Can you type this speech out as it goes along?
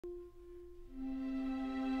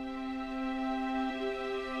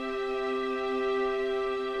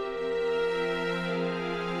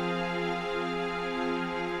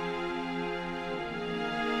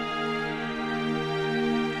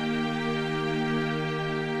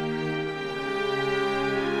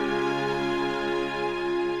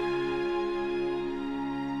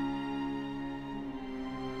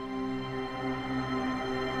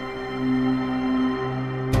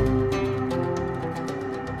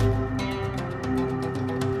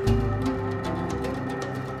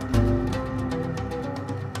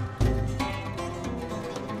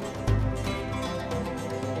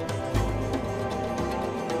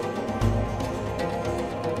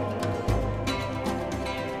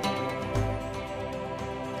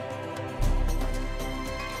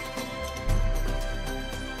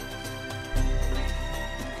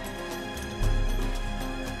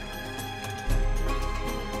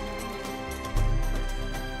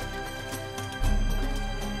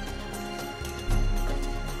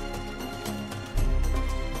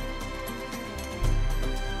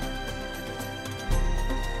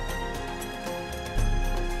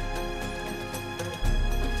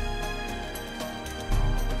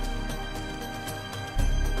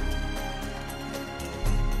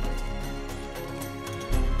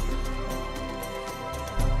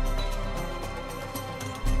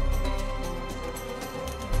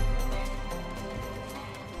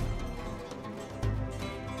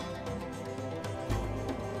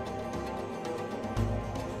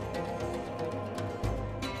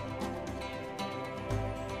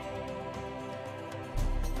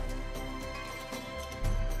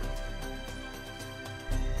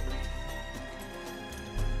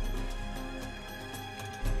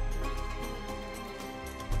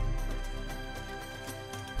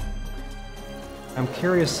I'm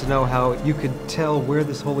curious to know how you could tell where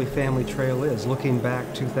this Holy Family Trail is, looking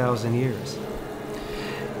back 2,000 years.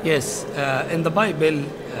 Yes, in the Bible,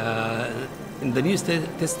 in the New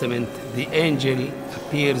Testament, the angel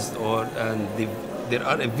appears, there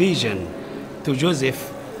are a vision to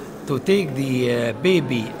Joseph to take the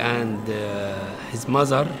baby and his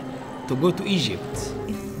mother to go to Egypt.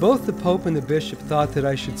 Both the Pope and the Bishop thought that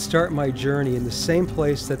I should start my journey in the same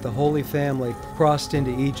place that the Holy Family crossed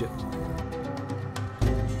into Egypt.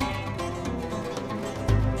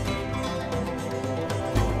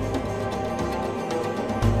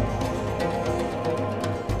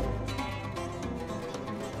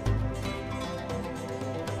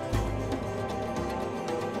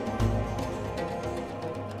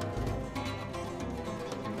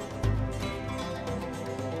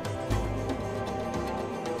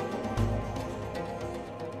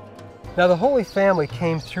 Now, the Holy Family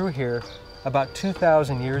came through here about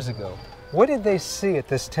 2,000 years ago. What did they see at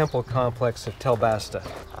this temple complex of Tel Basta?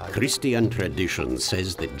 Christian tradition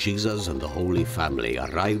says that Jesus and the Holy Family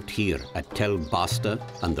arrived here at Tel Basta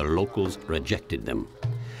and the locals rejected them.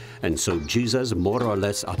 And so Jesus, more or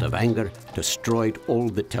less out of anger, destroyed all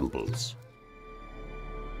the temples.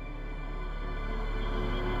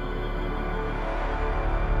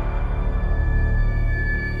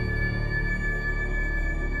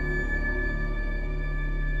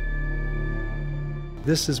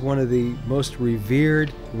 This is one of the most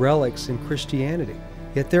revered relics in Christianity.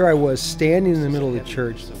 Yet there I was, standing in the middle of the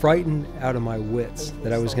church, frightened out of my wits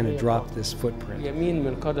that I was going to drop this footprint.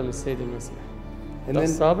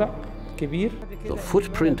 The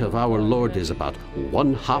footprint of our Lord is about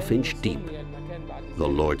 1/2 inch deep. The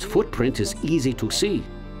Lord's footprint is easy to see.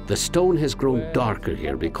 The stone has grown darker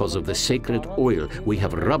here because of the sacred oil we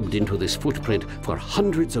have rubbed into this footprint for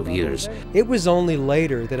hundreds of years. It was only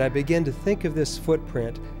later that I began to think of this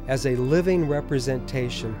footprint as a living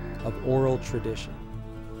representation of oral tradition.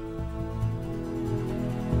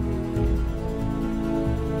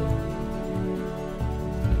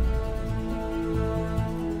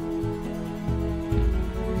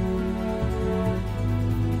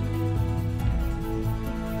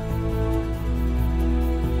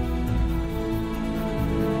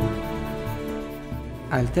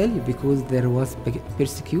 I'll tell you, because there was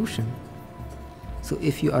persecution. So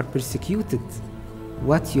if you are persecuted,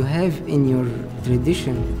 what you have in your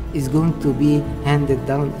tradition is going to be handed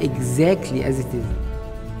down exactly as it is.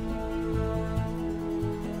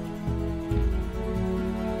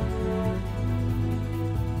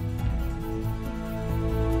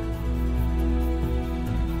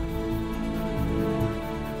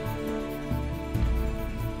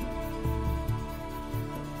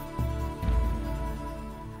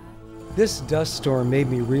 This dust storm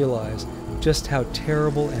made me realize just how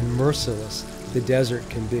terrible and merciless the desert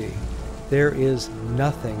can be. There is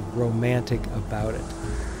nothing romantic about it.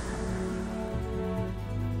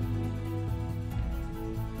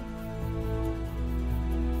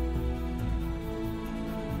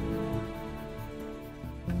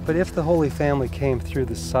 But if the Holy Family came through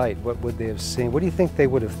the site, what would they have seen? What do you think they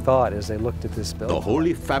would have thought as they looked at this building? The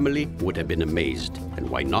Holy Family would have been amazed, and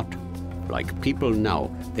why not? Like people now,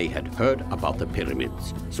 they had heard about the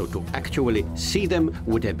pyramids, so to actually see them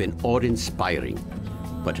would have been awe-inspiring.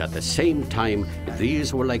 But at the same time,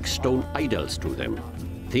 these were like stone idols to them,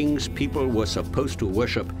 things people were supposed to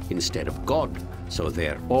worship instead of God, so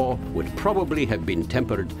their awe would probably have been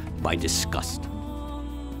tempered by disgust.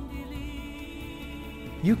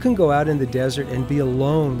 You can go out in the desert and be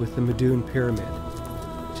alone with the Medoun Pyramid.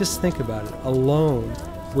 Just think about it, alone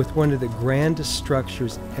with one of the grandest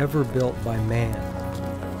structures ever built by man.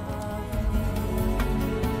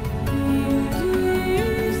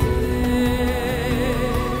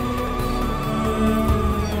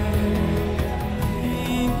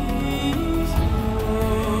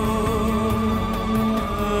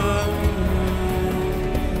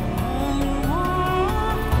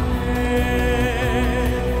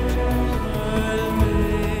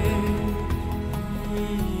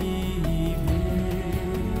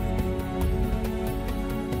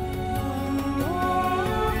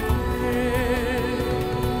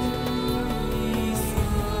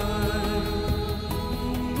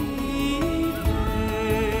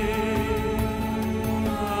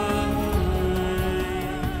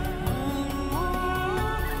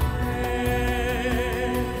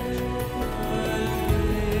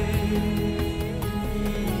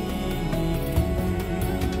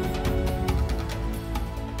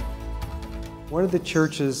 One of the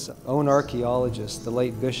church's own archaeologists, the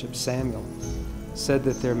late Bishop Samuel, said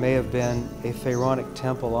that there may have been a pharaonic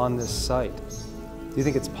temple on this site. Do you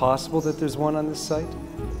think it's possible that there's one on this site?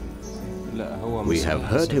 We have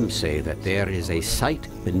heard him say that there is a site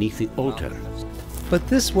beneath the altar. But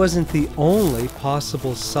this wasn't the only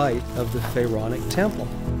possible site of the pharaonic temple.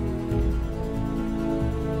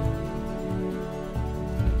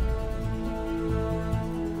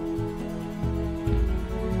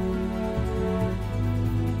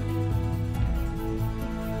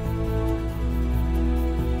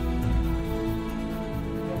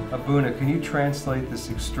 Abuna, can you translate this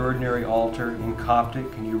extraordinary altar in Coptic?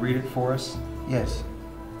 Can you read it for us? Yes.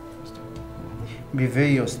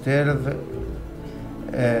 Biveo sterv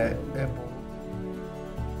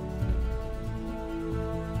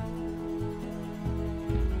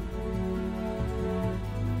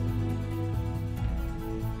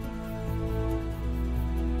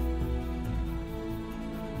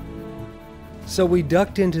So we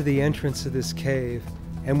ducked into the entrance of this cave,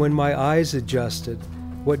 and when my eyes adjusted,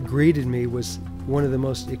 what greeted me was one of the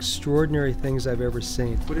most extraordinary things I've ever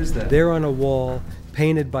seen. What is that? There on a wall,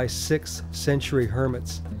 painted by 6th century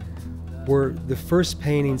hermits, were the first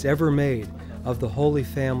paintings ever made of the Holy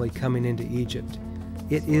Family coming into Egypt.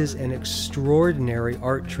 It is an extraordinary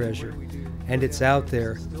art treasure, and it's out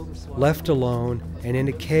there, left alone and in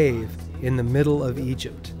a cave in the middle of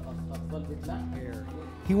Egypt.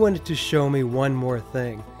 He wanted to show me one more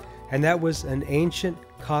thing, and that was an ancient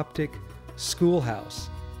Coptic schoolhouse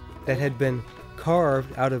that had been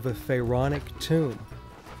carved out of a pharaonic tomb.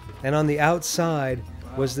 And on the outside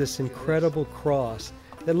was this incredible cross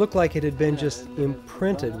that looked like it had been just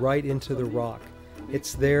imprinted right into the rock.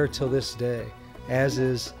 It's there till this day, as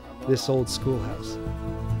is this old schoolhouse.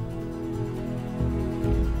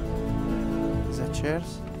 the church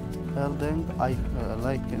building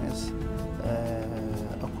likens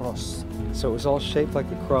a cross. So it was all shaped like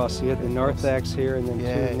a cross. You had the narthex here and then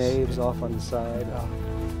Yes. two naves off on the side.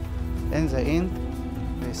 In the end,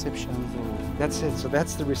 reception room. That's it. So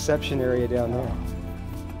that's the reception area down there.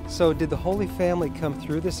 So did the Holy Family come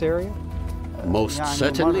through this area? Most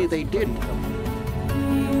certainly they did.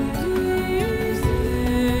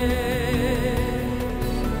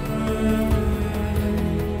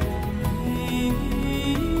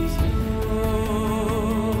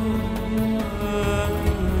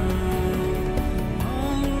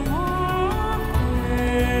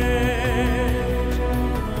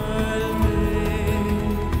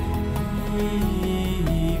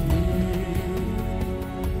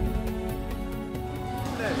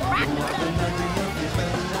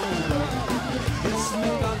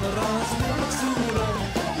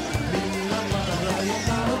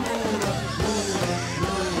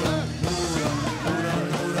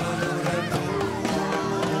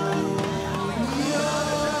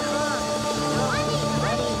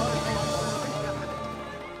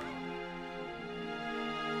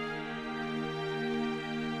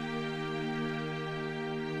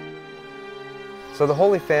 So the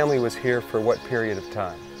Holy Family was here for what period of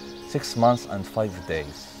time? 6 months and 5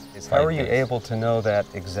 days. How are you able to know that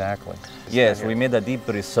exactly? Yes, we made a deep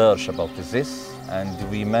research about this. and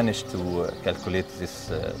we managed to calculate this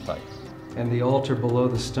time. And the altar below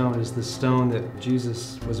the stone is the stone that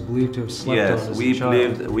Jesus was believed to have slept on Yes, as a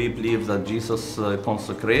child. we believe that Jesus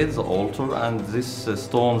consecrates the altar, and this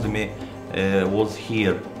stone was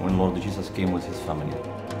here when Lord Jesus came with his family.